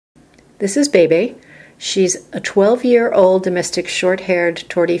This is BEBE. She's a 12-year-old domestic short-haired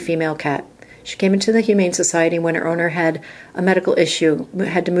tortie female cat. She came into the Humane Society when her owner had a medical issue,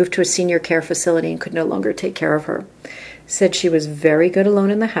 had to move to a senior care facility and could no longer take care of her. Said she was very good alone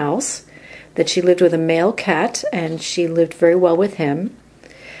in the house, that she lived with a male cat and she lived very well with him,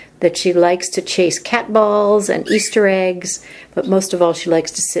 that she likes to chase cat balls and Easter eggs, but most of all she likes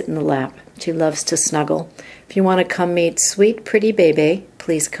to sit in the lap. She loves to snuggle. If you want to come meet sweet, pretty BEBE,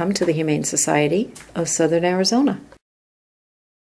 please come to the Humane Society of Southern Arizona.